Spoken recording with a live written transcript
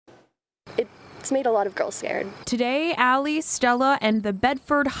it's made a lot of girls scared. Today, Allie, Stella, and the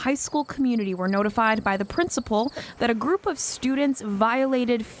Bedford High School community were notified by the principal that a group of students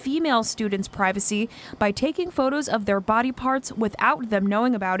violated female students' privacy by taking photos of their body parts without them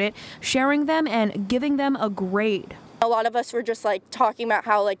knowing about it, sharing them, and giving them a grade. A lot of us were just like talking about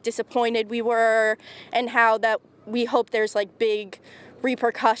how like disappointed we were and how that we hope there's like big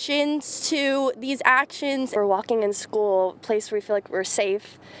repercussions to these actions. We're walking in school, a place where we feel like we're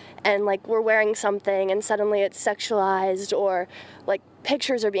safe, and like we're wearing something and suddenly it's sexualized, or like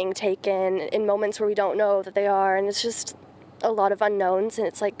pictures are being taken in moments where we don't know that they are, and it's just a lot of unknowns, and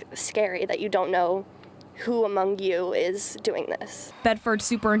it's like scary that you don't know who among you is doing this. Bedford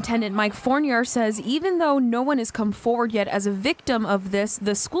Superintendent Mike Fournier says even though no one has come forward yet as a victim of this,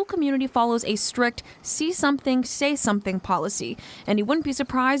 the school community follows a strict see something, say something policy. And he wouldn't be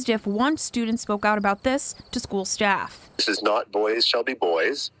surprised if one student spoke out about this to school staff. This is not boys shall be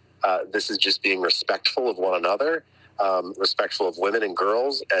boys. This is just being respectful of one another, respectful of women and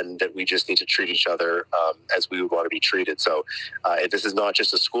girls, and that we just need to treat each other as we would want to be treated. So this is not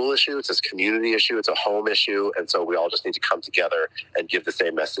just a school issue, it's a community issue, it's a home issue, and so we all just need to come together and give the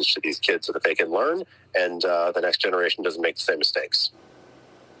same message to these kids so that they can learn and the next generation doesn't make the same mistakes.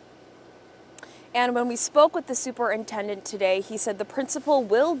 And when we spoke with the superintendent today, he said the principal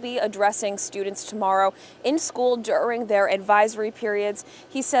will be addressing students tomorrow in school during their advisory periods.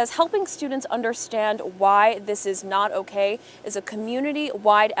 He says helping students understand why this is not okay is a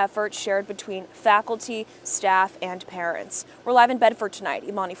community-wide effort shared between faculty, staff, and parents. We're live in Bedford tonight.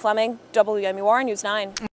 Imani Fleming, WMUR News 9.